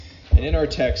And in our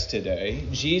text today,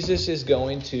 Jesus is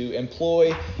going to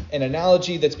employ an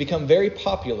analogy that's become very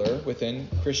popular within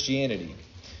Christianity.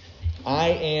 I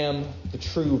am the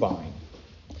true vine,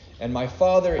 and my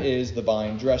Father is the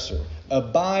vine dresser.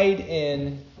 Abide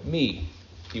in me,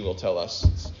 he will tell us.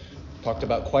 It's talked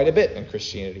about quite a bit in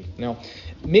Christianity. Now,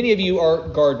 many of you are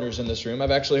gardeners in this room.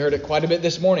 I've actually heard it quite a bit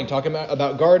this morning, talking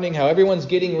about gardening, how everyone's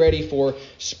getting ready for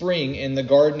spring in the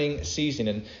gardening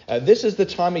season. And this is the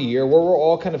time of year where we're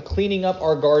all kind of cleaning up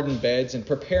our garden beds and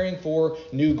preparing for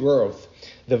new growth.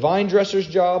 The vine dresser's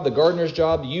job, the gardener's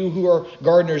job, you who are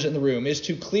gardeners in the room, is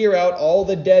to clear out all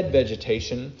the dead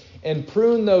vegetation and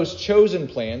prune those chosen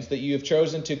plants that you have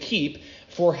chosen to keep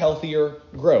for healthier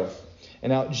growth.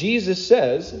 And now Jesus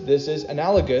says this is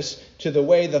analogous to the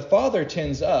way the Father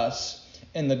tends us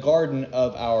in the garden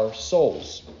of our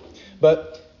souls.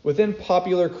 But within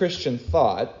popular Christian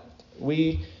thought,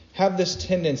 we have this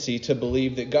tendency to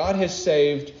believe that God has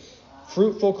saved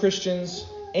fruitful Christians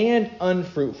and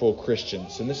unfruitful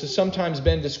Christians. And this has sometimes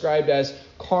been described as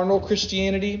carnal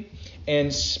Christianity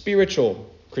and spiritual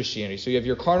Christianity. So you have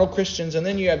your carnal Christians and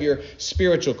then you have your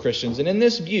spiritual Christians. And in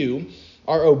this view,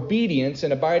 our obedience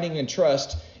and abiding in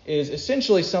trust is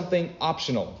essentially something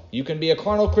optional. You can be a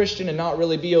carnal Christian and not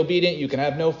really be obedient. You can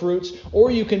have no fruits. Or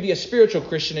you can be a spiritual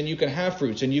Christian and you can have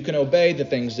fruits and you can obey the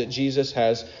things that Jesus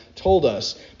has told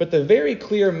us. But the very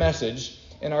clear message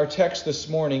in our text this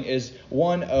morning is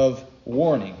one of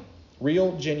warning.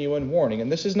 Real, genuine warning.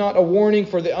 And this is not a warning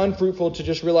for the unfruitful to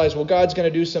just realize, well, God's going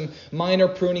to do some minor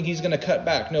pruning. He's going to cut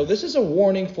back. No, this is a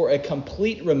warning for a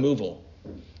complete removal,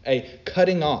 a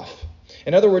cutting off.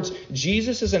 In other words,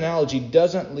 Jesus' analogy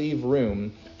doesn't leave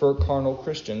room for carnal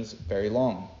Christians very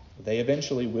long. They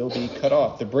eventually will be cut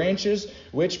off. The branches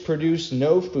which produce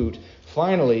no fruit,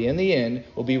 finally, in the end,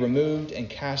 will be removed and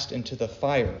cast into the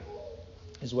fire,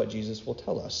 is what Jesus will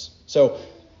tell us. So,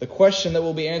 the question that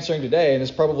we'll be answering today, and is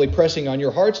probably pressing on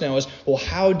your hearts now, is, well,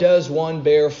 how does one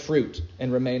bear fruit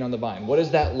and remain on the vine? What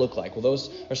does that look like? Well, those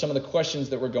are some of the questions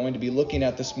that we're going to be looking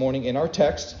at this morning in our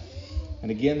text. And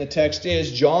again, the text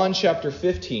is John chapter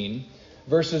 15,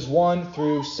 verses 1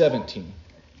 through 17.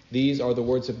 These are the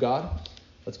words of God.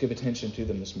 Let's give attention to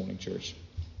them this morning, church.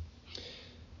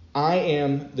 I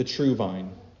am the true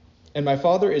vine, and my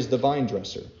Father is the vine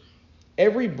dresser.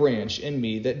 Every branch in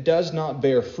me that does not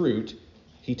bear fruit,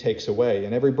 he takes away.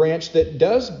 And every branch that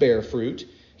does bear fruit,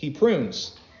 he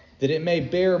prunes, that it may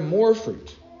bear more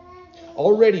fruit.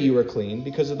 Already you are clean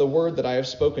because of the word that I have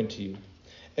spoken to you.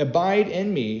 Abide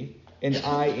in me, and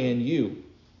I in you.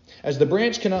 As the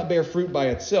branch cannot bear fruit by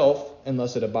itself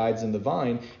unless it abides in the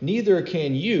vine, neither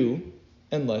can you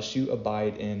unless you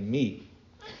abide in me.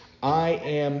 I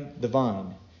am the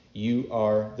vine, you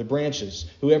are the branches.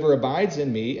 Whoever abides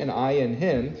in me and I in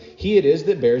him, he it is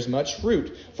that bears much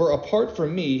fruit. For apart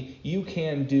from me, you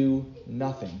can do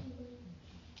nothing.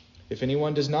 If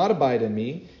anyone does not abide in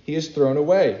me, he is thrown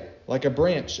away like a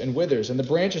branch and withers, and the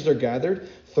branches are gathered,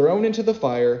 thrown into the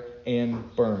fire,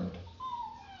 and burned.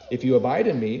 If you abide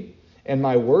in me, and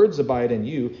my words abide in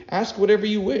you, ask whatever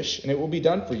you wish, and it will be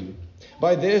done for you.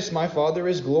 By this my Father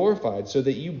is glorified, so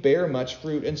that you bear much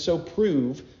fruit, and so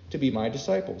prove to be my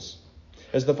disciples.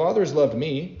 As the Father has loved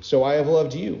me, so I have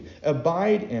loved you.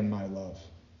 Abide in my love.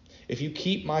 If you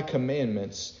keep my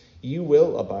commandments, you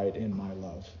will abide in my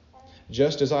love,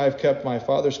 just as I have kept my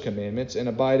Father's commandments and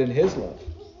abide in his love.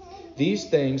 These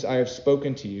things I have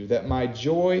spoken to you, that my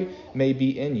joy may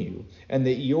be in you, and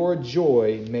that your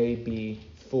joy may be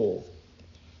full.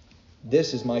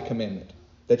 This is my commandment,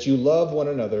 that you love one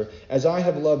another as I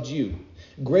have loved you.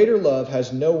 Greater love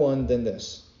has no one than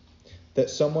this, that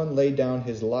someone lay down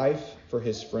his life for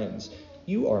his friends.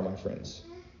 You are my friends,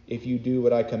 if you do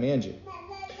what I command you.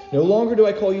 No longer do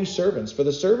I call you servants, for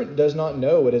the servant does not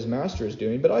know what his master is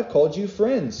doing, but I've called you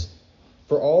friends.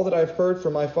 For all that I've heard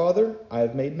from my Father, I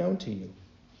have made known to you.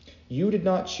 You did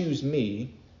not choose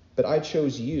me, but I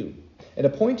chose you, and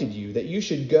appointed you that you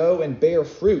should go and bear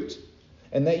fruit,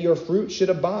 and that your fruit should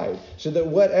abide, so that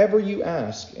whatever you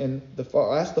ask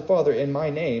the Father in my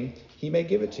name, he may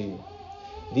give it to you.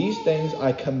 These things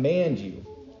I command you,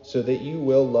 so that you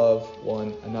will love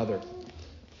one another.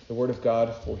 The word of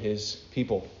God for his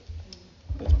people.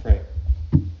 Let's pray.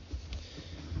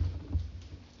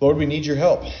 Lord, we need your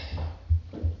help.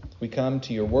 We come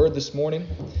to your word this morning,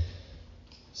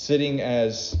 sitting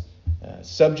as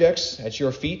subjects at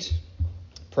your feet,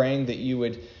 praying that you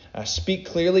would speak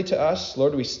clearly to us.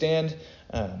 Lord, we stand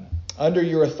under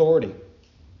your authority,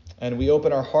 and we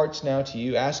open our hearts now to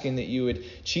you, asking that you would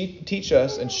teach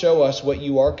us and show us what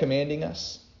you are commanding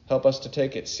us. Help us to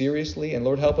take it seriously, and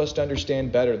Lord, help us to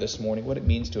understand better this morning what it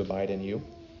means to abide in you.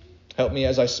 Help me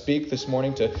as I speak this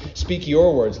morning to speak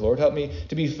your words, Lord. Help me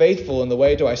to be faithful in the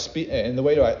way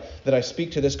that I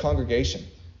speak to this congregation.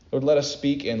 Lord, let us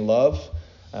speak in love.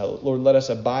 Lord, let us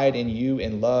abide in you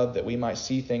in love, that we might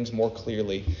see things more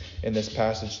clearly in this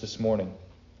passage this morning.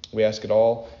 We ask it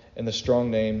all in the strong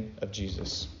name of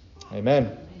Jesus.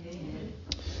 Amen.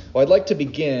 Well, I'd like to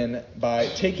begin by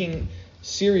taking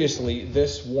seriously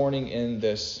this warning in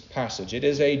this passage. It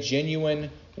is a genuine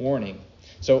warning.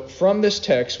 So from this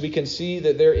text, we can see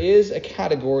that there is a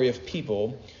category of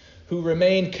people who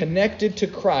remain connected to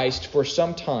Christ for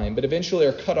some time, but eventually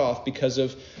are cut off because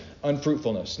of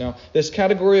unfruitfulness. Now, this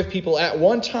category of people, at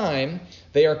one time,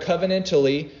 they are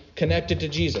covenantally connected to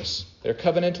Jesus. They're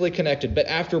covenantally connected, but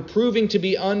after proving to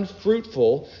be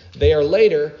unfruitful, they are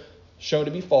later shown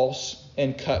to be false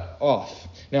and cut off.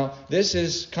 Now, this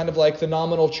is kind of like the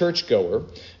nominal churchgoer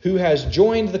who has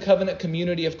joined the covenant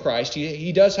community of Christ.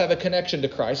 He does have a connection to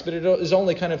Christ, but it is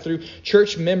only kind of through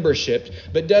church membership,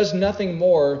 but does nothing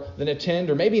more than attend,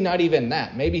 or maybe not even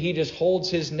that. Maybe he just holds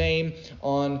his name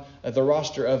on the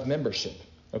roster of membership.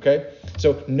 Okay?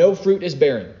 So no fruit is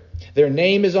bearing. Their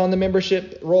name is on the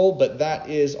membership roll, but that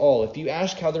is all. If you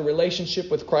ask how their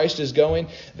relationship with Christ is going,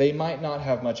 they might not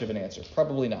have much of an answer.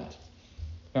 Probably not.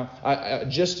 Now,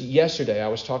 just yesterday, I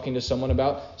was talking to someone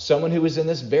about someone who was in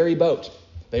this very boat.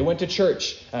 They went to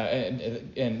church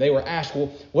and they were asked,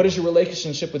 well, what is your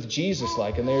relationship with Jesus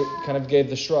like? And they kind of gave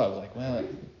the shrug, like, well,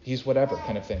 he's whatever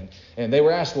kind of thing. And they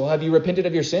were asked, well, have you repented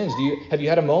of your sins? Have you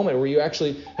had a moment where you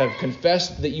actually have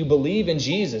confessed that you believe in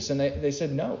Jesus? And they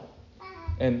said no.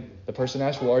 And the person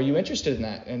asked, well, are you interested in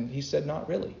that? And he said, not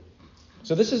really.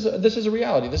 So this is a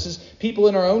reality. This is people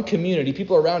in our own community,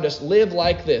 people around us live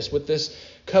like this, with this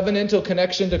covenantal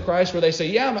connection to Christ where they say,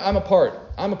 yeah, I'm a part.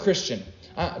 I'm a Christian,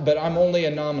 but I'm only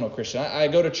a nominal Christian. I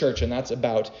go to church and that's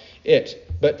about it.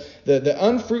 But the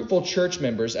unfruitful church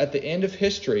members at the end of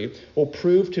history will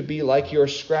prove to be like your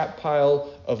scrap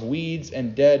pile of weeds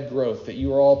and dead growth that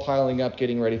you are all piling up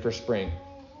getting ready for spring.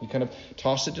 You kind of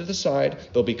toss it to the side.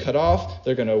 They'll be cut off.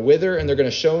 They're going to wither and they're going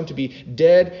to show to be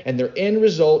dead. And their end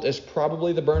result is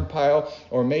probably the burn pile,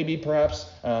 or maybe perhaps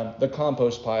the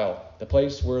compost pile, the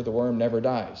place where the worm never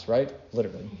dies, right?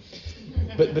 Literally.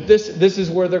 But this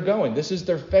is where they're going. This is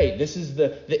their fate. This is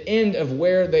the end of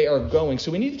where they are going.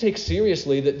 So we need to take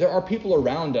seriously that there are people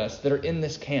around us that are in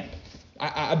this camp.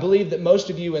 I believe that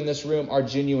most of you in this room are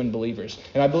genuine believers.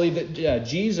 And I believe that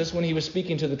Jesus, when he was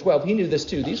speaking to the 12, he knew this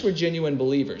too. These were genuine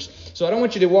believers. So I don't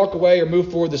want you to walk away or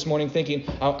move forward this morning thinking,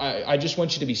 I just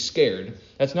want you to be scared.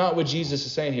 That's not what Jesus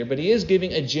is saying here. But he is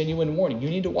giving a genuine warning. You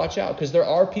need to watch out because there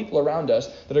are people around us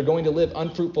that are going to live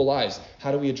unfruitful lives.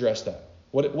 How do we address that?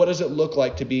 What does it look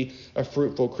like to be a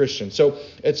fruitful Christian? So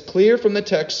it's clear from the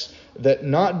text that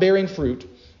not bearing fruit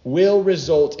will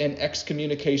result in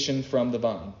excommunication from the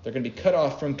vine. They're going to be cut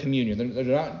off from communion. They're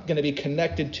not going to be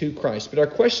connected to Christ. But our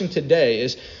question today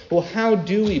is, well, how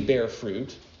do we bear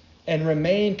fruit and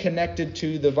remain connected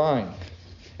to the vine?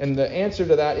 And the answer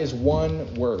to that is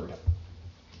one word.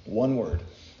 One word.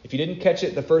 If you didn't catch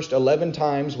it the first 11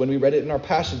 times when we read it in our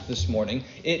passage this morning,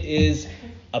 it is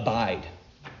abide.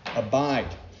 Abide.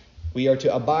 We are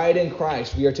to abide in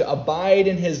Christ. We are to abide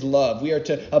in his love. We are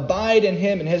to abide in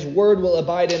him, and his word will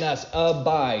abide in us.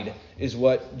 Abide is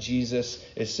what Jesus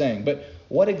is saying. But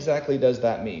what exactly does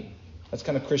that mean? That's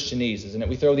kind of Christianese, isn't it?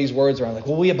 We throw these words around like,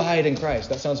 well, we abide in Christ.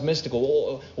 That sounds mystical.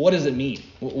 Well, what does it mean?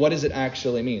 What does it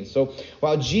actually mean? So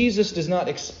while Jesus does not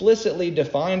explicitly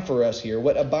define for us here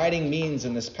what abiding means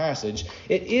in this passage,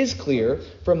 it is clear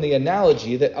from the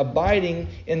analogy that abiding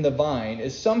in the vine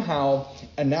is somehow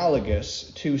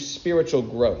analogous to spiritual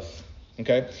growth.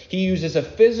 Okay, he uses a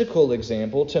physical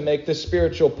example to make the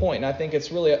spiritual point. And I think it's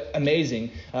really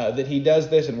amazing that he does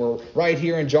this. And we're right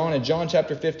here in John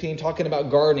chapter 15 talking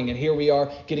about gardening. And here we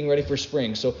are getting ready for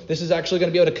spring. So this is actually going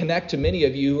to be able to connect to many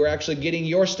of you who are actually getting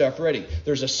your stuff ready.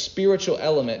 There's a spiritual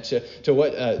element to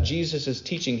what Jesus is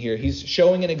teaching here. He's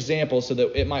showing an example so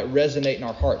that it might resonate in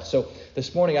our hearts. So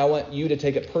this morning I want you to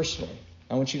take it personally.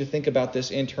 I want you to think about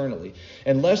this internally.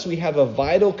 Unless we have a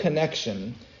vital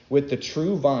connection with the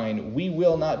true vine, we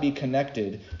will not be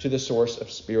connected to the source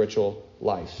of spiritual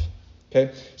life.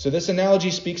 Okay? So this analogy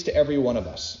speaks to every one of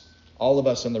us. All of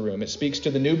us in the room. It speaks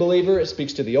to the new believer. It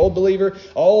speaks to the old believer.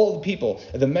 All the people.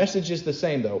 The message is the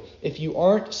same though. If you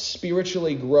aren't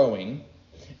spiritually growing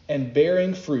and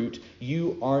bearing fruit,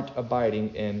 you aren't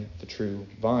abiding in the true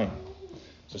vine.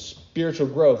 So spiritual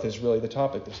growth is really the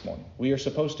topic this morning. We are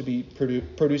supposed to be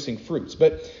producing fruits.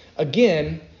 But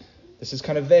again, This is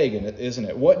kind of vague, isn't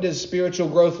it? What does spiritual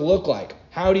growth look like?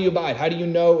 How do you abide? How do you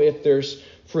know if there's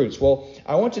fruits? Well,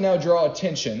 I want to now draw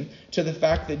attention to the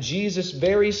fact that Jesus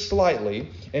varies slightly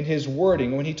in his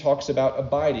wording when he talks about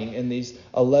abiding in these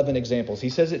 11 examples. He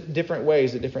says it different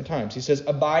ways at different times. He says,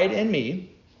 abide in me.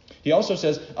 He also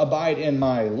says, abide in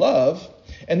my love.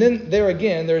 And then there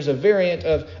again, there's a variant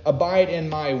of abide in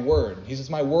my word. He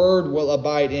says, my word will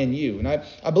abide in you. And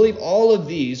I believe all of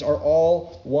these are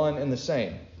all one and the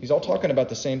same. He's all talking about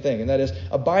the same thing, and that is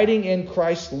abiding in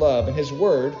Christ's love and his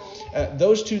word.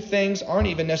 Those two things aren't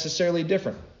even necessarily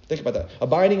different. Think about that.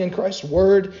 Abiding in Christ's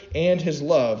word and his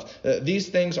love. These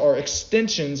things are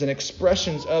extensions and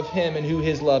expressions of him and who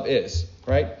his love is,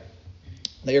 right?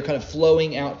 They are kind of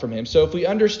flowing out from him. So if we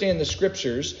understand the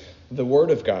scriptures, the word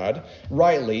of God,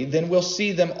 rightly, then we'll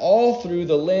see them all through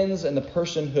the lens and the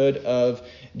personhood of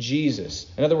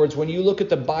Jesus. In other words, when you look at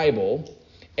the Bible,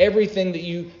 everything that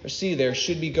you see there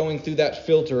should be going through that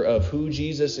filter of who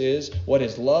Jesus is, what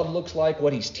his love looks like,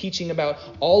 what he's teaching about.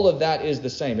 All of that is the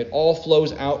same. It all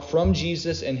flows out from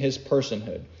Jesus and his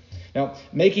personhood. Now,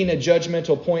 making a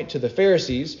judgmental point to the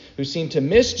Pharisees, who seem to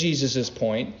miss Jesus'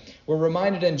 point, we're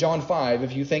reminded in John 5,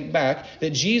 if you think back,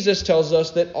 that Jesus tells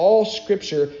us that all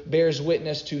Scripture bears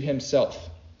witness to himself.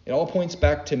 It all points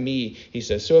back to me, he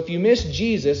says. So if you miss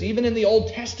Jesus, even in the Old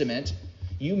Testament,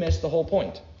 you miss the whole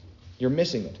point. You're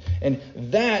missing it. And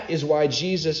that is why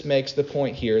Jesus makes the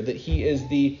point here that he is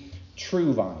the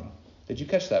true vine. Did you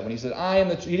catch that? When he said,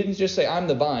 he didn't just say, I'm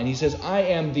the vine. He says, I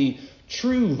am the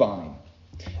true vine.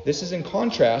 This is in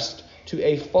contrast to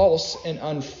a false and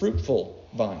unfruitful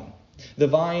vine. The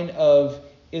vine of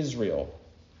Israel.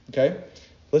 Okay?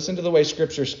 Listen to the way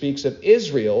Scripture speaks of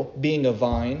Israel being a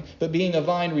vine, but being a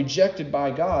vine rejected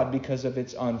by God because of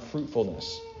its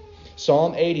unfruitfulness.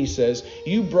 Psalm 80 says,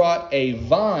 you brought a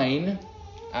vine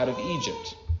out of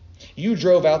Egypt. You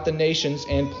drove out the nations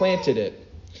and planted it.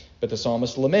 But the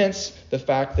psalmist laments the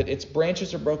fact that its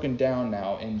branches are broken down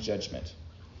now in judgment.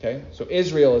 Okay? So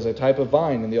Israel is a type of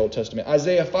vine in the Old Testament.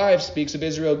 Isaiah 5 speaks of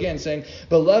Israel again, saying,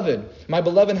 Beloved, my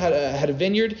beloved had a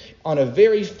vineyard on a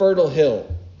very fertile hill.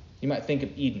 You might think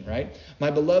of Eden, right? My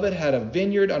beloved had a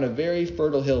vineyard on a very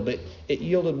fertile hill, but it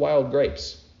yielded wild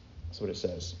grapes. That's what it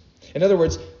says. In other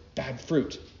words, bad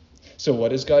fruit. So what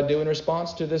does God do in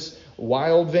response to this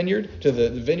wild vineyard, to the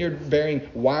vineyard bearing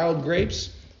wild grapes?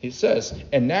 He says,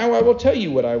 and now I will tell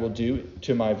you what I will do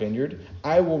to my vineyard.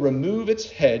 I will remove its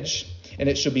hedge, and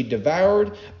it shall be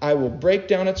devoured. I will break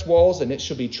down its walls, and it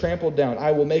shall be trampled down.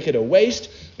 I will make it a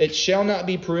waste. It shall not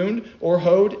be pruned or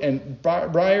hoed, and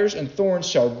briars and thorns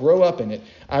shall grow up in it.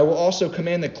 I will also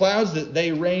command the clouds that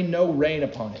they rain no rain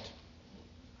upon it.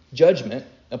 Judgment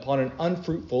upon an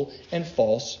unfruitful and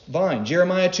false vine.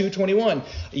 Jeremiah 2:21.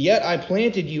 Yet I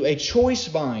planted you a choice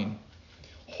vine,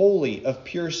 holy of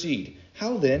pure seed.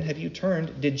 How then have you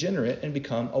turned degenerate and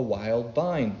become a wild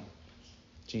vine?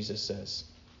 Jesus says.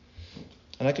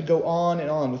 And I could go on and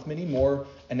on with many more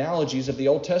analogies of the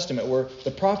Old Testament where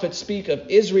the prophets speak of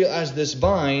Israel as this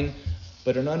vine,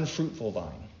 but an unfruitful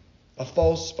vine. A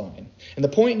false vine. And the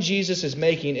point Jesus is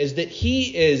making is that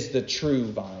he is the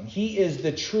true vine. He is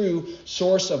the true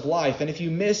source of life. And if you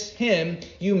miss him,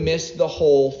 you miss the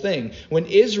whole thing. When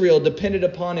Israel depended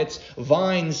upon its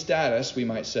vine status, we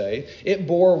might say, it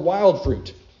bore wild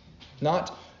fruit,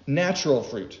 not natural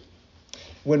fruit.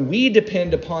 When we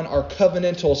depend upon our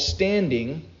covenantal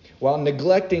standing while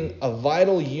neglecting a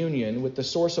vital union with the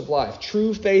source of life,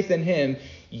 true faith in him,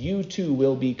 you too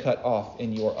will be cut off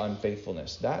in your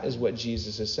unfaithfulness. That is what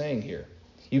Jesus is saying here.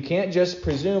 You can't just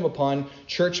presume upon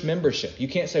church membership. You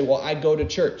can't say, well, I go to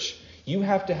church. You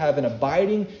have to have an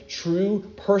abiding,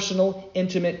 true, personal,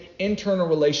 intimate, internal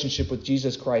relationship with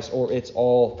Jesus Christ, or it's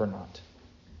all for naught.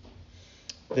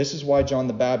 This is why John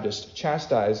the Baptist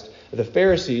chastised the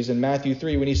Pharisees in Matthew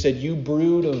 3 when he said, you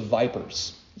brood of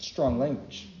vipers. Strong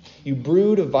language. You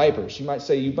brood of vipers. You might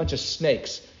say, you bunch of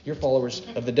snakes. You're followers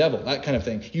of the devil, that kind of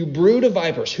thing. You brood of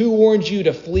vipers. Who warned you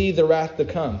to flee the wrath to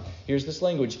come? Here's this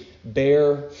language.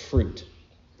 Bear fruit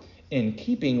in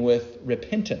keeping with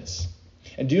repentance.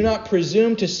 And do not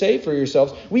presume to say for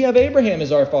yourselves, we have Abraham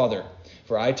as our father.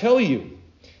 For I tell you,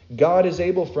 God is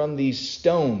able from these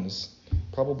stones,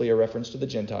 probably a reference to the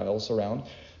Gentiles around,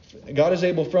 God is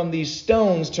able from these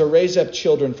stones to raise up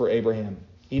children for Abraham.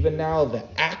 Even now the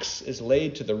axe is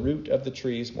laid to the root of the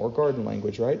trees. More garden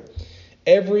language, right?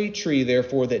 Every tree,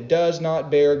 therefore, that does not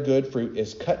bear good fruit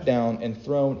is cut down and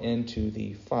thrown into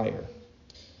the fire.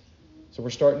 So we're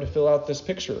starting to fill out this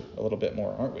picture a little bit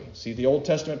more, aren't we? See the Old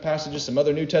Testament passages, some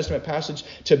other New Testament passage.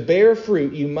 To bear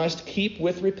fruit, you must keep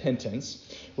with repentance,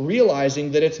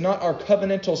 realizing that it's not our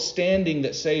covenantal standing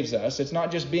that saves us. It's not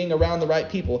just being around the right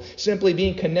people. Simply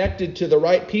being connected to the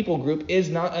right people group is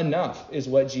not enough, is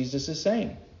what Jesus is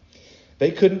saying.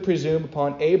 They couldn't presume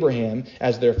upon Abraham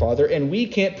as their father, and we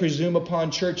can't presume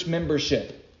upon church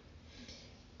membership.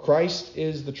 Christ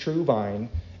is the true vine,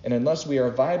 and unless we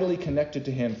are vitally connected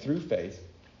to him through faith,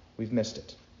 we've missed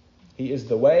it. He is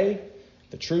the way,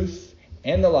 the truth,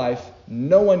 and the life.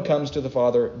 No one comes to the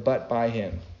Father but by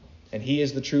him. And he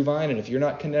is the true vine, and if you're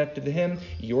not connected to him,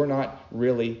 you're not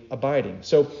really abiding.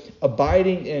 So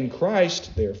abiding in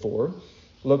Christ, therefore,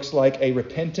 looks like a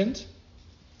repentant,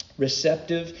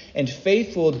 receptive, and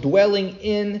faithful dwelling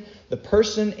in the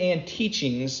person and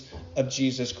teachings of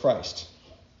Jesus Christ.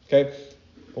 Okay?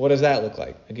 What does that look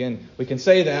like? Again, we can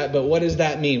say that, but what does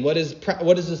that mean? What does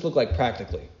this look like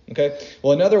practically? Okay.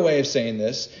 Well, another way of saying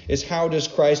this is, how does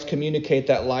Christ communicate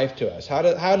that life to us? How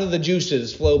do the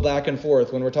juices flow back and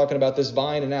forth when we're talking about this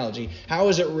vine analogy? How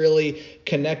is it really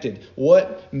connected?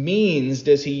 What means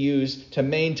does he use to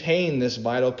maintain this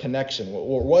vital connection?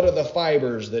 What are the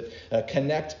fibers that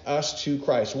connect us to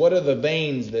Christ? What are the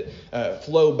veins that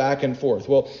flow back and forth?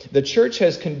 Well, the church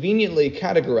has conveniently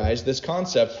categorized this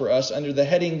concept for us under the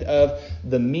heading of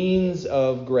the means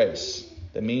of grace.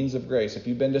 The means of grace. If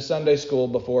you've been to Sunday school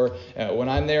before, when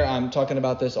I'm there, I'm talking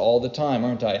about this all the time,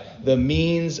 aren't I? The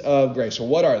means of grace. Well,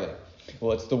 what are they?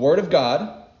 Well, it's the Word of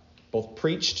God, both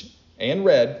preached and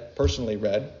read, personally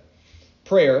read,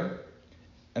 prayer,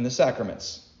 and the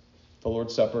sacraments, the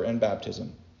Lord's Supper and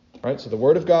baptism. Right? So the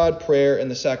Word of God, prayer, and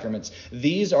the sacraments.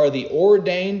 These are the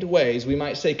ordained ways, we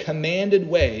might say commanded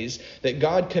ways, that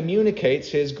God communicates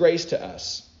his grace to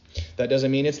us. That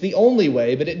doesn't mean it's the only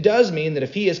way, but it does mean that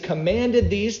if he has commanded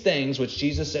these things, which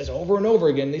Jesus says over and over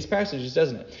again in these passages,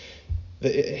 doesn't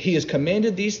it? He has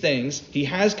commanded these things, he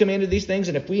has commanded these things,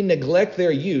 and if we neglect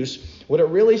their use, what it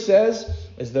really says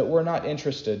is that we're not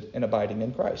interested in abiding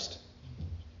in Christ.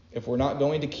 If we're not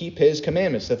going to keep his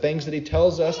commandments, the things that he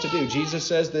tells us to do. Jesus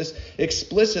says this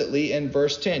explicitly in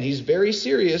verse 10. He's very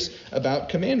serious about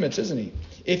commandments, isn't he?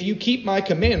 If you keep my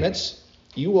commandments,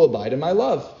 you will abide in my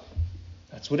love.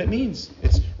 That's what it means.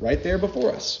 It's right there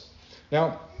before us.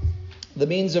 Now, the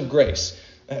means of grace.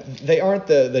 They aren't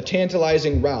the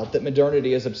tantalizing route that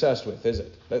modernity is obsessed with, is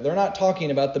it? They're not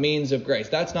talking about the means of grace.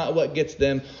 That's not what gets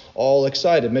them all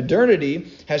excited.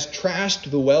 Modernity has trashed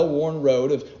the well-worn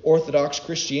road of Orthodox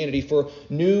Christianity for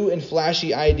new and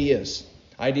flashy ideas.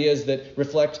 Ideas that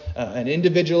reflect an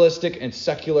individualistic and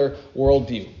secular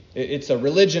worldview. It's a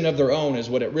religion of their own is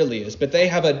what it really is. But they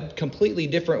have a completely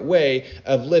different way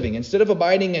of living. Instead of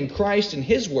abiding in Christ and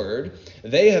his word,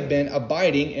 they have been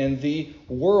abiding in the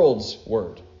world's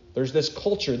word. There's this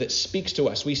culture that speaks to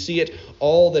us. We see it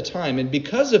all the time. And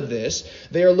because of this,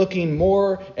 they are looking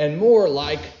more and more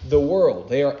like the world.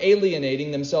 They are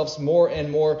alienating themselves more and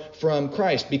more from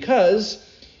Christ because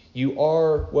you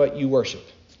are what you worship.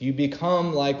 You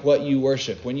become like what you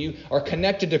worship. When you are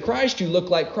connected to Christ, you look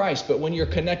like Christ. But when you're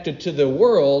connected to the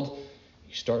world,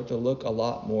 you start to look a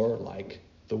lot more like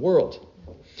the world.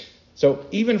 So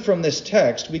even from this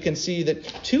text, we can see that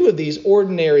two of these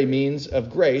ordinary means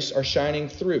of grace are shining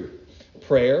through.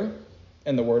 Prayer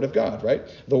and the Word of God, right?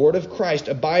 The Word of Christ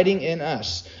abiding in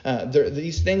us.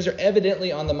 These things are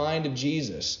evidently on the mind of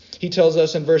Jesus. He tells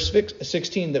us in verse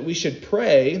 16 that we should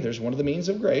pray. There's one of the means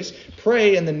of grace.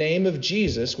 Pray in the name of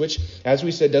Jesus, which, as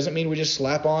we said, doesn't mean we just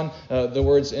slap on the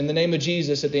words in the name of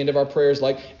Jesus at the end of our prayers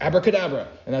like abracadabra.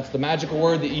 And that's the magical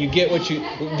word that you get what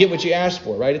you ask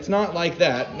for, right? It's not like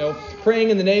that. No,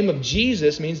 praying in the name of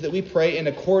Jesus means that we pray in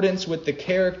accordance with the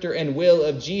character and will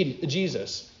of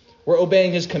Jesus. We're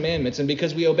obeying his commandments, and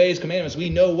because we obey his commandments, we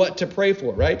know what to pray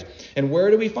for, right? And where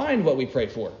do we find what we pray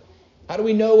for? How do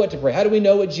we know what to pray? How do we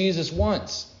know what Jesus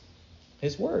wants?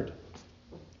 His word,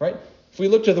 right? If we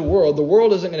look to the world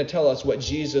isn't going to tell us what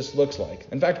Jesus looks like.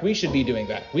 In fact, we should be doing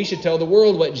that. We should tell the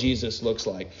world what Jesus looks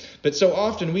like. But so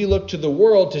often we look to the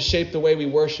world to shape the way we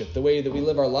worship, the way that we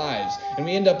live our lives, and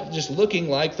we end up just looking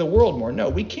like the world more. No,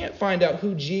 we can't find out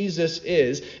who Jesus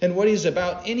is and what he's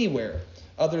about anywhere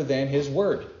other than his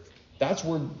word. That's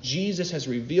where Jesus has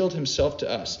revealed himself to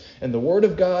us. And the Word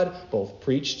of God, both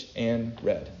preached and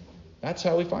read. That's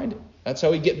how we find it. That's how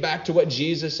we get back to what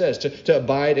Jesus says, to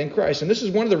abide in Christ. And this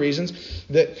is one of the reasons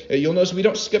that you'll notice we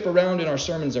don't skip around in our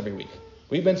sermons every week.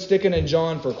 We've been sticking in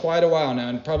John for quite a while now,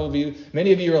 and probably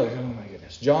many of you are like, oh my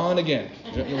goodness, John again.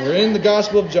 We're in the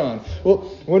Gospel of John. Well,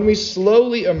 when we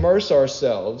slowly immerse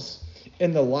ourselves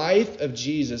in the life of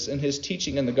Jesus and his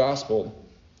teaching in the Gospel,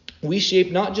 We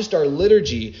shape not just our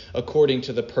liturgy according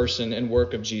to the person and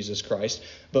work of Jesus Christ,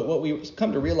 but what we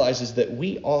come to realize is that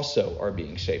we also are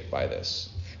being shaped by this.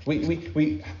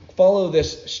 We follow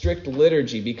this strict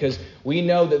liturgy because we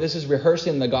know that this is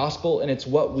rehearsing the gospel and it's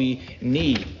what we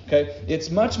need. Okay? It's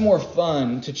much more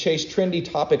fun to chase trendy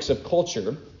topics of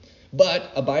culture, but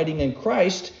abiding in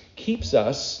Christ keeps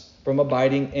us from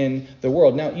abiding in the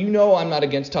world. Now, you know I'm not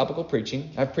against topical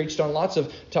preaching. I've preached on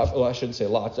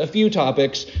a few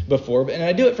topics before, and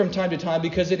I do it from time to time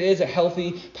because it is a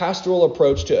healthy pastoral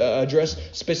approach to address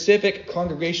specific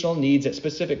congregational needs at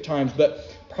specific times.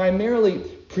 But primarily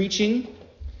preaching,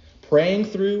 praying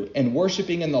through, and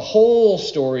worshiping in the whole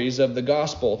stories of the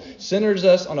gospel centers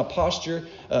us on a posture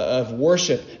of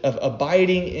worship, of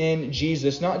abiding in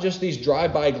Jesus, not just these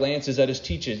drive-by glances at his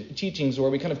teachings where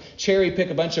we kind of cherry pick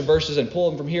a bunch of verses and pull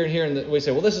them from here and here, and we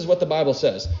say, well, this is what the Bible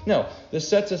says. No, this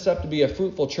sets us up to be a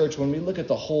fruitful church when we look at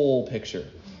the whole picture.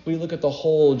 We look at the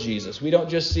whole Jesus. We don't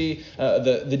just see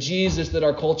the Jesus that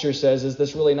our culture says is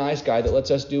this really nice guy that lets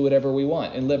us do whatever we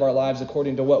want and live our lives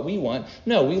according to what we want.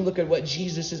 No, we look at what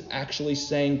Jesus is actually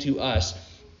saying to us,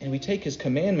 and we take his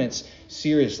commandments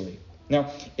seriously.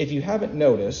 Now, if you haven't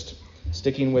noticed,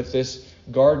 sticking with this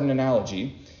garden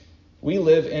analogy, we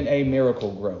live in a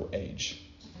Miracle-Gro age.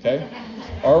 Okay?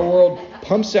 Our world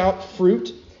pumps out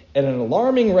fruit at an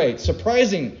alarming rate,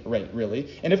 surprising rate,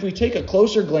 really. And if we take a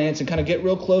closer glance and kind of get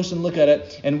real close and look at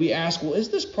it, and we ask, well, is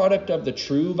this product of the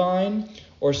true vine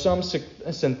or some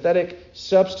synthetic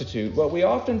substitute? What we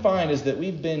often find is that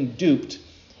we've been duped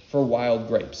for wild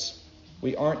grapes.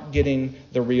 We aren't getting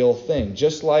the real thing.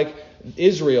 Just like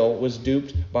Israel was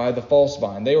duped by the false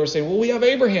vine. They were saying, well, we have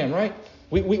Abraham, right?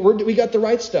 We got the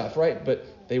right stuff, right? But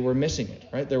they were missing it,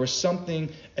 right? There was something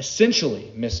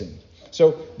essentially missing.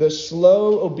 So the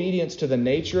slow obedience to the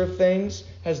nature of things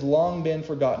has long been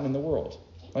forgotten in the world.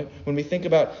 Right? When we think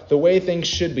about the way things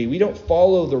should be, we don't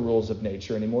follow the rules of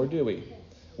nature anymore, do we?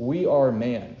 We are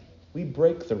man. We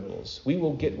break the rules. We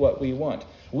will get what we want.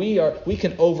 We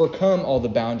can overcome all the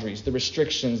boundaries, the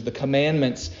restrictions, the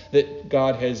commandments that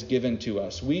God has given to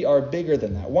us. We are bigger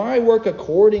than that. Why work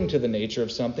according to the nature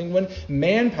of something when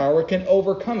manpower can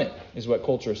overcome it, is what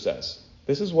culture says.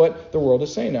 This is what the world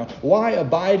is saying now. Why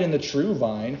abide in the true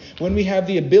vine when we have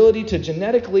the ability to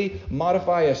genetically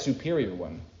modify a superior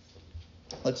one?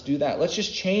 Let's do that. Let's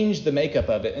just change the makeup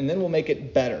of it, and then we'll make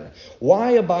it better.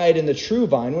 Why abide in the true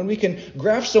vine when we can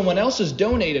graft someone else's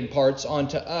donated parts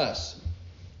onto us?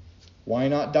 Why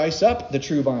not dice up the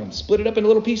true vine, split it up into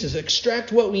little pieces,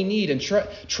 extract what we need, and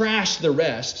trash the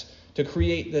rest to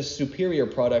create this superior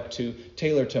product to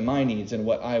tailor to my needs and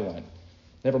what I want?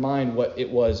 Never mind what it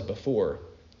was before.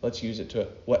 Let's use it to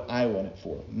what I want it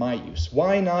for, my use.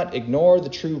 Why not ignore the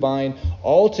true vine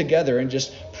altogether and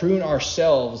just prune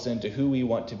ourselves into who we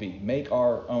want to be? Make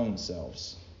our own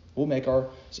selves. We'll make our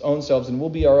own selves and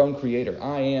we'll be our own creator.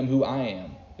 I am who I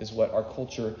am is what our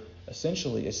culture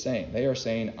essentially is saying. They are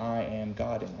saying, I am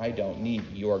God and I don't need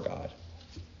your God.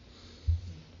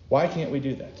 Why can't we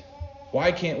do that?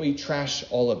 Why can't we trash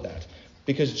all of that?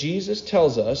 Because Jesus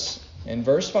tells us in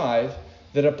verse 5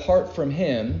 that apart from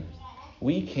him,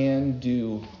 we can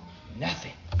do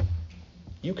nothing.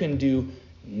 You can do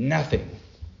nothing.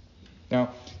 Now,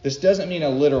 this doesn't mean a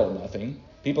literal nothing.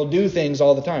 People do things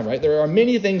all the time, right? There are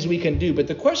many things we can do, but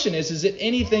the question is it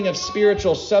anything of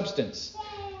spiritual substance?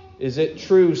 Is it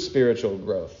true spiritual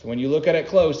growth? When you look at it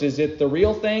close, is it the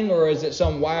real thing or is it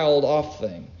some wild off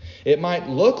thing? It might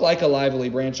look like a lively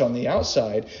branch on the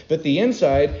outside, but the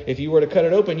inside, if you were to cut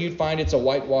it open, you'd find it's a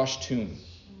whitewashed tomb.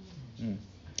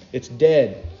 It's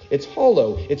dead. It's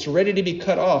hollow. It's ready to be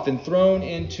cut off and thrown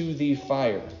into the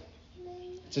fire.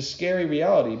 It's a scary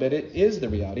reality, but it is the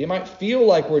reality. It might feel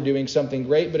like we're doing something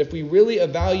great, but if we really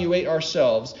evaluate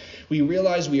ourselves, we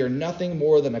realize we are nothing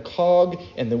more than a cog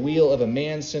in the wheel of a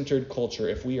man-centered culture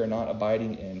if we are not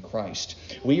abiding in Christ.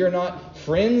 We are not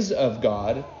friends of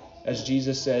God, as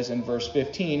Jesus says in verse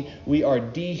 15. We are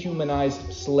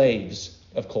dehumanized slaves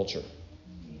of culture.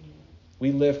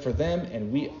 We live for them,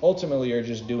 and we ultimately are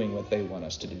just doing what they want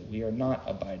us to do. We are not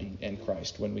abiding in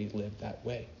Christ when we live that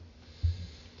way.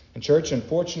 And church,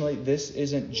 unfortunately, this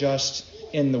isn't just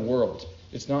in the world.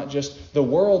 It's not just the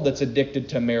world that's addicted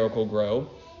to Miracle-Gro.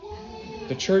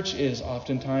 The church is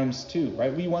oftentimes too,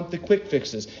 right? We want the quick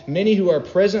fixes. Many who are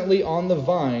presently on the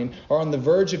vine are on the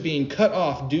verge of being cut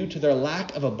off due to their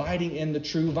lack of abiding in the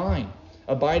true vine.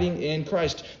 Abiding in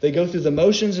Christ. They go through the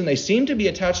motions and they seem to be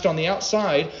attached on the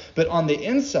outside, but on the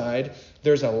inside,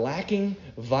 there's a lacking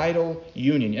vital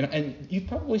union. And you've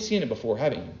probably seen it before,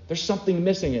 haven't you? There's something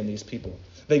missing in these people.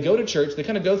 They go to church, they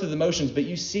kind of go through the motions, but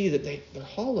you see that they're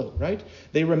hollow, right?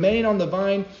 They remain on the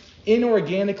vine,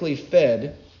 inorganically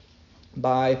fed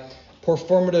by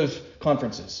performative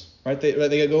conferences. Right?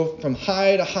 They go from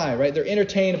high to high, right? They're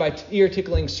entertained by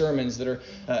ear-tickling sermons that are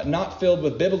not filled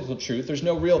with biblical truth. There's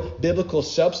no real biblical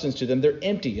substance to them. They're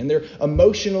empty, and they're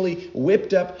emotionally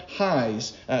whipped up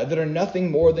highs that are nothing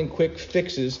more than quick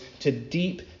fixes to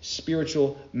deep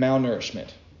spiritual malnourishment.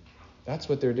 That's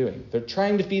what they're doing. They're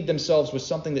trying to feed themselves with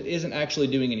something that isn't actually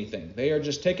doing anything. They are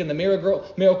just taking the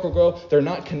Miracle-Gro. They're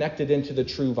not connected into the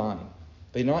true vine.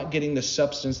 They're not getting the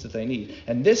substance that they need.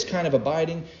 And this kind of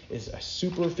abiding is a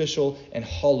superficial and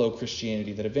hollow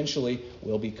Christianity that eventually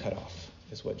will be cut off,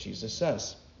 is what Jesus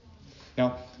says.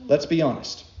 Now, let's be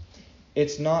honest.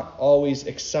 It's not always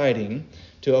exciting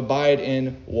to abide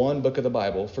in one book of the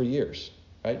Bible for years.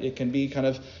 Right? It can be kind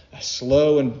of a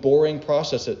slow and boring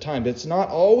process at times. It's not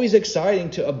always exciting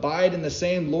to abide in the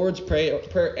same Lord's Prayer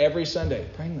every Sunday.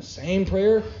 Praying the same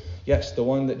prayer? Yes, the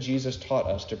one that Jesus taught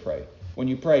us to pray. When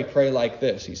you pray, pray like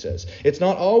this, he says. It's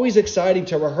not always exciting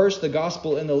to rehearse the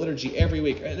gospel in the liturgy every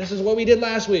week. This is what we did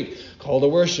last week. Call to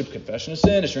worship, confession of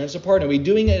sin, assurance of pardon. Are we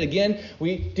doing it again?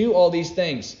 We do all these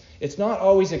things. It's not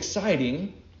always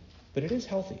exciting, but it is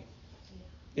healthy.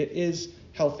 It is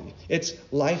healthy. It's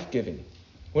life-giving.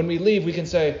 When we leave, we can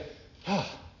say,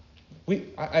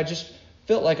 I just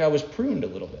felt like I was pruned a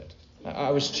little bit.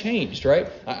 I was changed, right?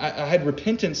 I had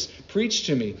repentance preached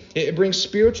to me. It brings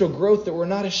spiritual growth that we're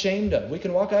not ashamed of. We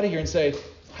can walk out of here and say,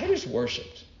 I just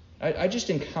worshiped. I just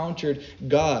encountered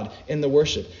God in the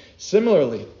worship.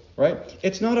 Similarly, right?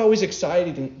 It's not always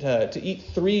exciting to eat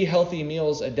 3 healthy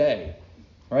meals a day,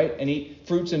 right? And eat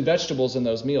fruits and vegetables in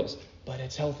those meals. But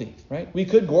it's healthy, right? We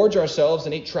could gorge ourselves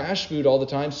and eat trash food all the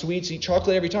time, sweets, eat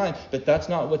chocolate every time, but that's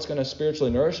not what's going to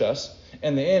spiritually nourish us.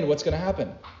 In the end, what's going to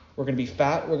happen? We're going to be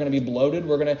fat, we're going to be bloated,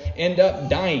 we're going to end up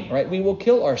dying, right? We will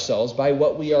kill ourselves by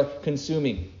what we are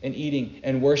consuming and eating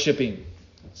and worshiping.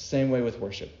 Same way with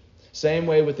worship. Same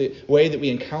way with the way that we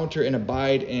encounter and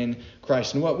abide in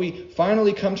Christ. And what we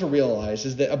finally come to realize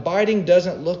is that abiding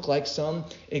doesn't look like some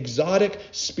exotic,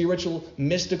 spiritual,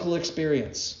 mystical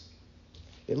experience.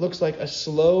 It looks like a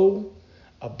slow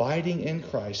abiding in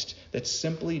Christ that's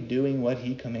simply doing what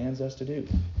he commands us to do.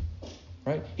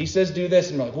 Right? He says do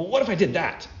this, and we're like, well, what if I did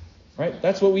that? Right?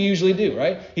 That's what we usually do,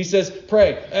 right? He says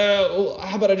pray.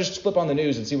 How about I just flip on the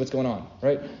news and see what's going on?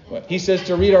 Right? He says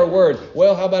to read our word.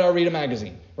 Well, how about I read a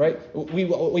magazine? Right?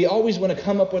 We always want to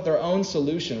come up with our own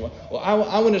solution. Well,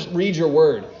 I want to read your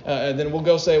word. And then we'll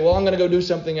go say, well, I'm going to go do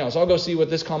something else. I'll go see what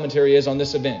this commentary is on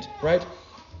this event. Right?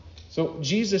 So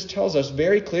Jesus tells us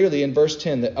very clearly in verse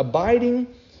 10 that abiding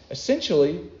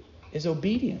essentially is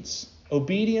obedience.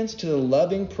 Obedience to the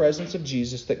loving presence of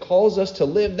Jesus that calls us to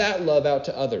live that love out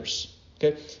to others.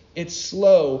 Okay? It's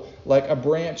slow like a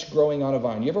branch growing on a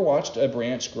vine. You ever watched a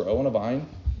branch grow on a vine?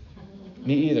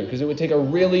 Me either, because it would take a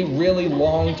really, really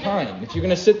long time. If you're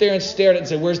going to sit there and stare at it and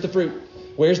say, where's the fruit?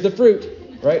 Where's the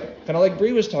fruit? Right? Kind of like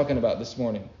Bree was talking about this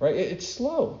morning. Right? It's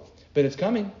slow, but it's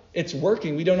coming. It's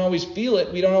working. We don't always feel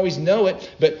it. We don't always know it,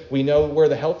 but we know where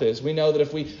the health is. We know that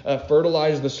if we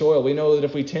fertilize the soil, we know that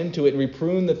if we tend to it and we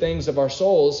prune the things of our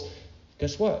souls,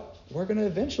 guess what? We're going to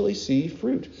eventually see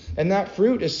fruit. And that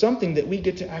fruit is something that we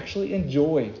get to actually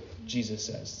enjoy, Jesus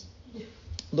says.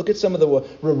 Look at some of the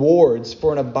rewards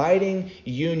for an abiding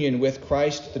union with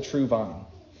Christ, the true vine.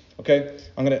 Okay?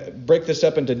 I'm going to break this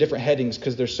up into different headings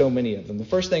because there's so many of them. The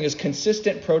first thing is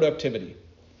consistent productivity.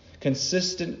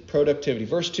 Consistent productivity.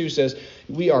 Verse 2 says,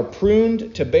 we are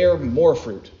pruned to bear more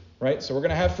fruit. Right? So we're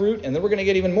going to have fruit, and then we're going to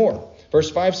get even more.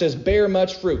 Verse 5 says, bear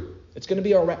much fruit. It's going to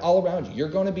be all around you. You're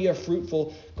going to be a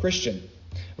fruitful Christian.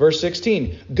 Verse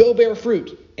 16, go bear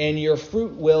fruit, and your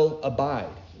fruit will abide.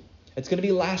 It's going to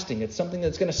be lasting. It's something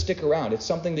that's going to stick around. It's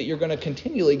something that you're going to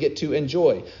continually get to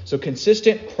enjoy. So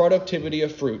consistent productivity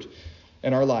of fruit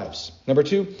in our lives. Number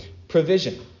 2,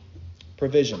 provision.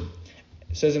 Provision.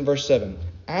 It says in verse 7,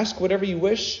 ask whatever you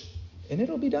wish, and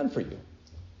it'll be done for you.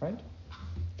 Right?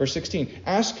 Verse 16,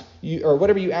 ask you, or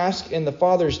whatever you ask in the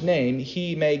Father's name,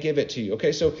 he may give it to you.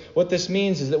 Okay, so what this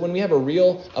means is that when we have a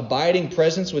real abiding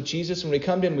presence with Jesus, when we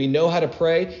come to him, we know how to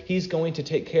pray, he's going to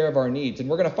take care of our needs. And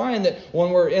we're going to find that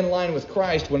when we're in line with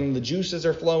Christ, when the juices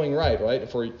are flowing right,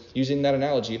 if we're using that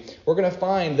analogy, we're going to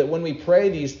find that when we pray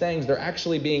these things, they're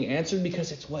actually being answered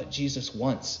because it's what Jesus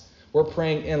wants. We're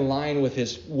praying in line with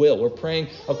his will. We're praying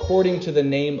according to the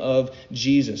name of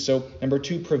Jesus. So, number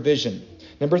 2, provision.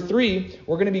 Number 3,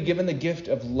 we're going to be given the gift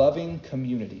of loving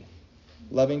community.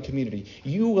 Loving community.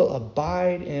 You will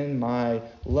abide in my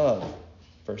love,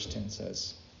 verse 10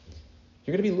 says.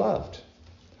 You're going to be loved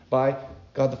by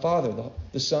God the Father,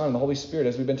 the Son, and the Holy Spirit,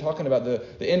 as we've been talking about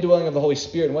the indwelling of the Holy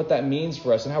Spirit and what that means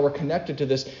for us and how we're connected to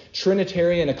this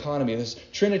Trinitarian economy, this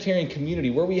Trinitarian community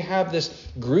where we have this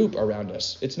group around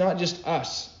us. It's not just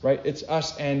us, right? It's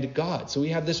us and God. So we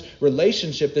have this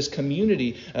relationship, this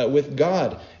community with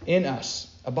God in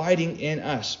us, abiding in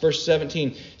us. Verse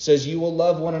 17 says, you will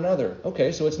love one another.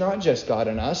 Okay, so it's not just God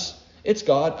and us. It's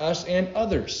God, us, and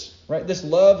others. Right? This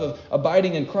love of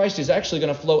abiding in Christ is actually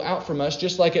going to flow out from us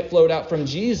just like it flowed out from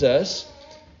Jesus,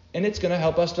 and it's going to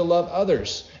help us to love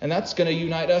others, and that's going to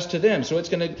unite us to them. So it's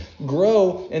going to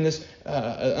grow in this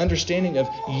understanding of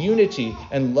unity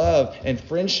and love and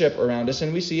friendship around us.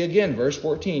 And we see again, verse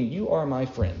 14, you are my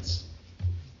friends.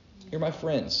 You're my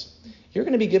friends. You're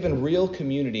going to be given real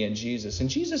community in Jesus, and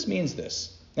Jesus means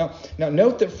this. Now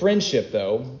note that friendship,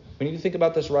 though, we need to think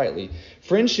about this rightly.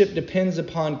 Friendship depends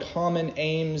upon common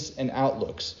aims and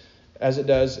outlooks, as it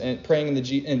does in praying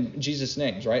in Jesus'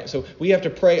 names, right? So we have to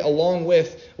pray along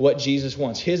with what Jesus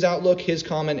wants, his outlook, his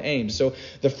common aims. So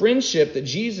the friendship that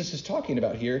Jesus is talking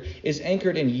about here is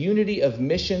anchored in unity of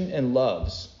mission and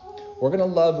loves. We're going to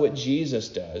love what Jesus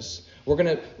does. We're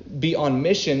going to be on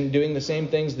mission doing the same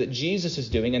things that Jesus is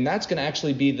doing, and that's going to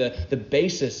actually be the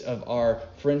basis of our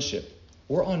friendship.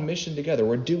 We're on mission together.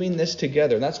 We're doing this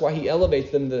together. And that's why he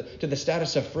elevates them to the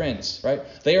status of friends, right?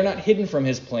 They are not hidden from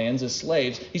his plans as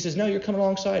slaves. He says, no, you're coming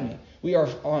alongside me.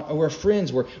 We're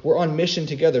friends. We're on mission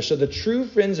together. So the true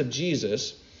friends of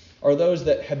Jesus are those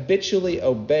that habitually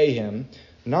obey him,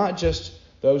 not just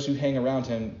those who hang around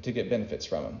him to get benefits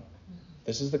from him.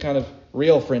 This is the kind of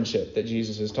real friendship that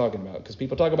Jesus is talking about. Because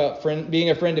people talk about being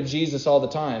a friend of Jesus all the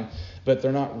time, but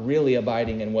they're not really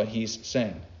abiding in what he's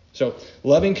saying. So,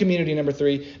 loving community, number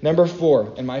 3. Number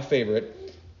 4, and my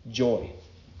favorite, joy.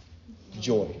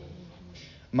 Joy.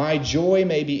 My joy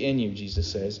may be in you, Jesus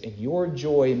says, and your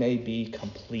joy may be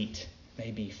complete,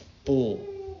 may be full,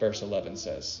 verse 11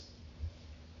 says.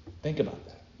 Think about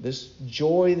that. This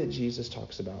joy that Jesus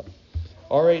talks about.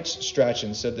 R.H.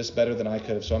 Strachan said this better than I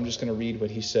could have, so I'm just going to read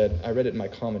what he said. I read it in my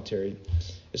commentary.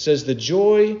 It says, the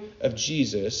joy of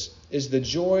Jesus is the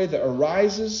joy that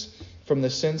arises from the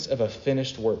sense of a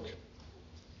finished work.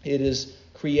 It is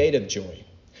creative joy,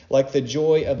 like the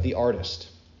joy of the artist.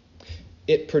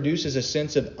 It produces a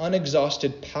sense of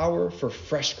unexhausted power for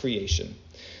fresh creation.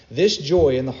 This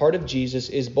joy in the heart of Jesus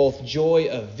is both joy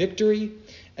of victory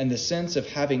and the sense of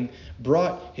having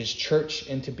brought his church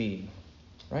into being.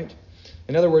 Right?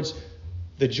 In other words,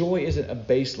 the joy isn't a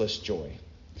baseless joy.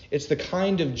 It's the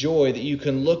kind of joy that you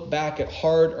can look back at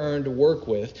hard-earned work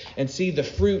with and see the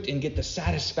fruit and get the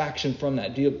satisfaction from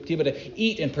that. To be able to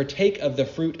eat and partake of the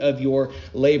fruit of your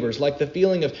labors, like the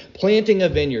feeling of planting a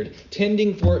vineyard,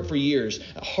 tending for it for years,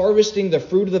 harvesting the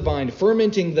fruit of the vine,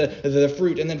 fermenting the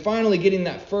fruit, and then finally getting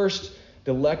that first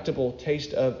delectable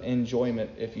taste of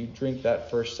enjoyment if you drink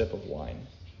that first sip of wine.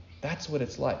 That's what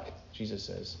it's like, Jesus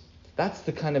says. That's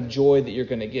the kind of joy that you're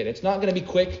going to get. It's not going to be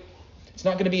quick. It's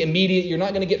not going to be immediate. You're not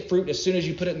going to get fruit as soon as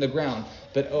you put it in the ground.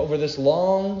 But over this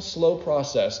long, slow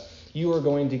process, you are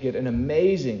going to get an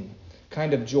amazing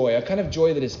kind of joy, a kind of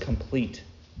joy that is complete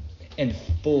and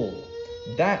full.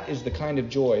 That is the kind of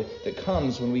joy that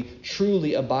comes when we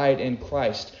truly abide in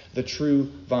Christ, the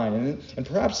true vine. And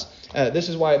perhaps this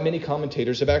is why many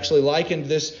commentators have actually likened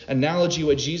this analogy,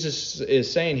 what Jesus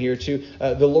is saying here, to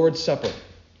the Lord's Supper.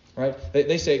 Right?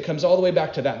 They say it comes all the way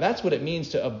back to that. That's what it means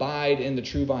to abide in the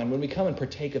true vine. When we come and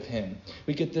partake of him,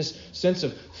 we get this sense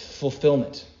of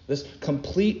fulfillment, this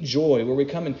complete joy where we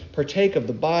come and partake of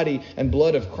the body and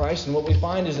blood of Christ. And what we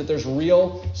find is that there's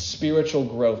real spiritual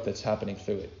growth that's happening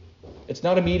through it. It's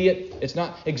not immediate. It's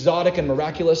not exotic and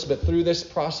miraculous, but through this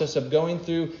process of going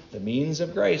through the means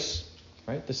of grace,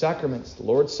 right? The sacraments, the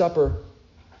Lord's Supper,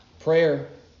 prayer,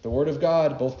 the Word of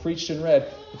God, both preached and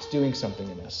read, it's doing something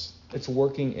in us. It's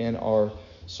working in our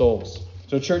souls.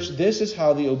 So, church, this is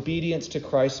how the obedience to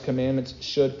Christ's commandments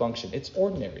should function. It's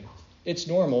ordinary. It's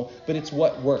normal, but it's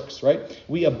what works, right?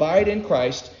 We abide in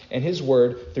Christ and his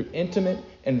word through intimate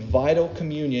and vital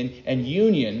communion and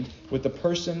union with the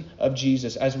person of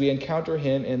Jesus as we encounter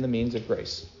him in the means of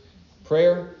grace.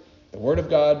 Prayer, the Word of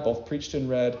God, both preached and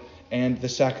read, and the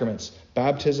sacraments,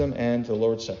 baptism and the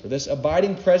Lord's Supper. This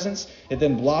abiding presence, it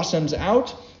then blossoms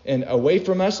out and away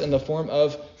from us in the form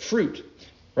of fruit,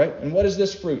 right? And what is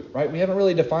this fruit, right? We haven't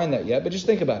really defined that yet, but just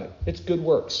think about it. It's good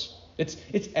works. It's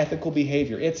ethical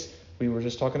behavior. We were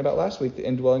just talking about last week, the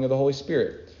indwelling of the Holy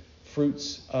Spirit.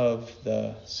 Fruits of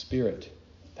the Spirit.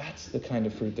 That's the kind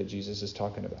of fruit that Jesus is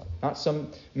talking about. Not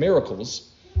some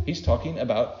miracles. He's talking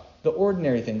about the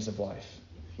ordinary things of life.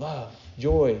 Love,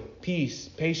 joy, peace,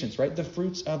 patience, right? The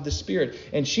fruits of the Spirit.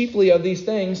 And chiefly of these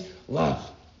things, love.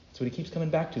 That's what he keeps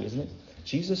coming back to, isn't it?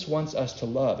 Jesus wants us to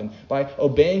love. And by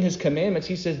obeying his commandments,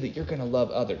 he says that you're going to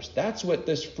love others. That's what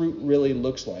this fruit really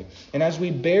looks like. And as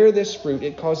we bear this fruit,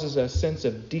 it causes a sense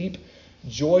of deep,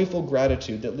 joyful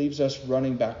gratitude that leaves us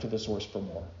running back to the source for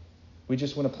more. We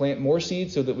just want to plant more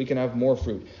seeds so that we can have more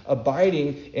fruit.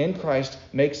 Abiding in Christ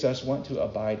makes us want to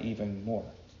abide even more.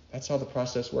 That's how the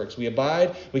process works. We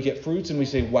abide, we get fruits, and we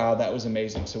say, wow, that was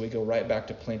amazing. So we go right back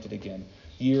to plant it again,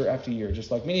 year after year, just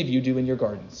like many of you do in your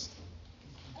gardens.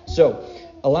 So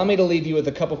allow me to leave you with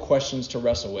a couple questions to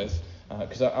wrestle with,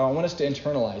 because I want us to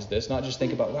internalize this, not just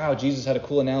think about, wow, Jesus had a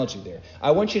cool analogy there.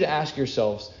 I want you to ask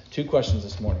yourselves 2 questions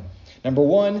this morning. Number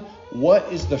 1,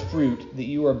 what is the fruit that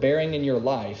you are bearing in your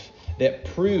life that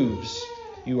proves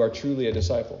you are truly a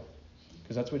disciple?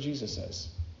 Because that's what Jesus says.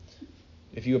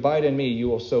 If you abide in me, you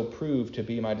will so prove to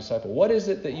be my disciple. What is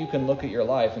it that you can look at your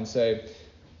life and say,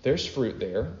 there's fruit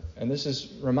there, and this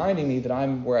is reminding me that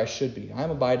I'm where I should be. I'm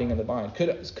abiding in the vine.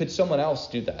 Could someone else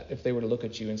do that if they were to look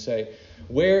at you and say,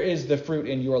 where is the fruit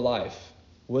in your life?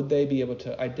 Would they be able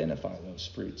to identify those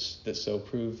fruits that so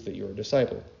prove that you're a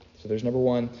disciple? So there's number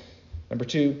 1. Number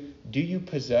 2, do you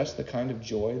possess the kind of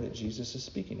joy that Jesus is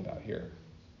speaking about here?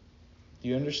 Do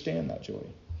you understand that joy?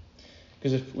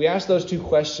 Because if we ask those 2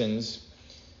 questions,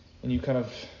 and you kind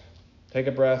of take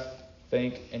a breath,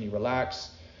 think, and you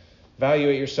relax,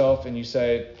 evaluate yourself, and you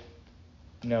say,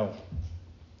 no,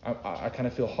 I kind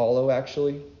of feel hollow,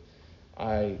 actually.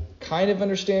 I kind of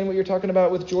understand what you're talking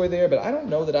about with joy there, but I don't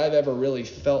know that I've ever really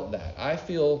felt that. I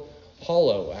feel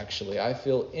hollow, actually. I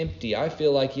feel empty. I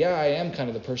feel like, yeah, I am kind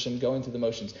of the person going through the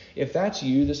motions. If that's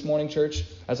you this morning, church,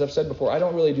 as I've said before, I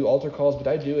don't really do altar calls, but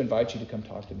I do invite you to come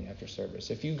talk to me after service.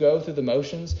 If you go through the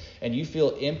motions and you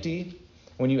feel empty,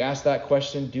 when you ask that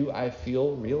question, do I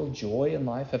feel real joy in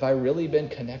life? Have I really been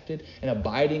connected and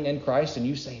abiding in Christ? And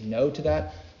you say no to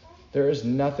that, there is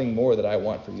nothing more that I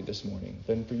want for you this morning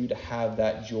than for you to have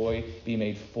that joy be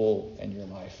made full in your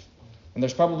life. And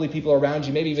there's probably people around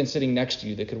you, maybe even sitting next to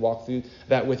you, that could walk through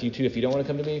that with you too. If you don't want to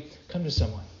come to me, come to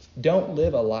someone. Don't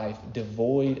live a life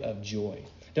devoid of joy.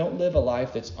 Don't live a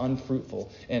life that's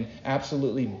unfruitful and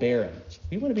absolutely barren.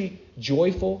 We want to be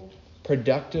joyful,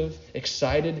 productive,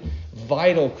 excited,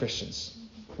 vital Christians.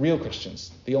 Real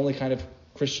Christians. The only kind of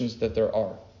Christians that there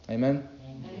are. Amen?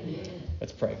 Amen.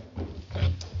 Let's pray.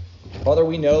 Father,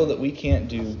 we know that we can't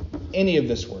do any of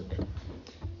this work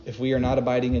if we are not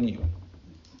abiding in you.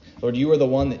 Lord, you are the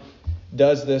one that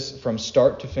does this from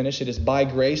start to finish. It is by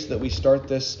grace that we start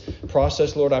this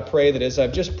process. Lord, I pray that as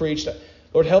I've just preached,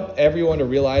 Lord, help everyone to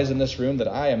realize in this room that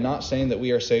I am not saying that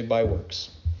we are saved by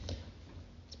works.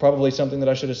 It's probably something that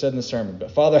I should have said in the sermon.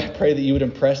 But Father, I pray that you would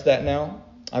impress that now.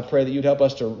 I pray that you'd help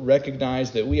us to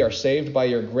recognize that we are saved by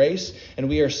your grace, and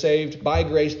we are saved by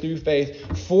grace through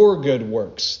faith for good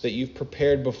works that you've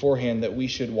prepared beforehand that we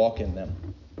should walk in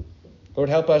them. Lord,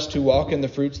 help us to walk in the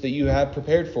fruits that you have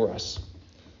prepared for us.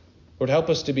 Lord, help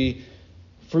us to be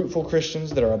fruitful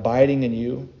Christians that are abiding in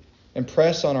you.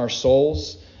 Impress on our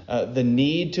souls the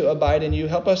need to abide in you.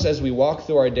 Help us as we walk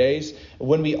through our days.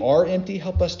 When we are empty,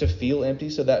 help us to feel empty,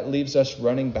 so that leaves us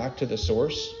running back to the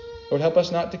source. Lord, help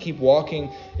us not to keep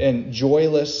walking in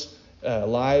joyless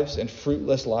lives and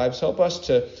fruitless lives. Help us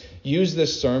to use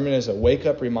this sermon as a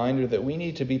wake-up reminder that we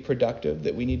need to be productive,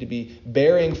 that we need to be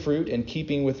bearing fruit in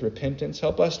keeping with repentance.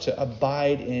 Help us to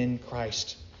abide in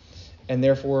Christ and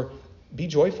therefore be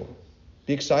joyful.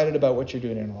 Be excited about what you're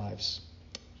doing in our lives.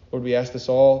 Lord, we ask this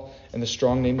all in the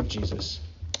strong name of Jesus.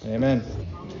 Amen.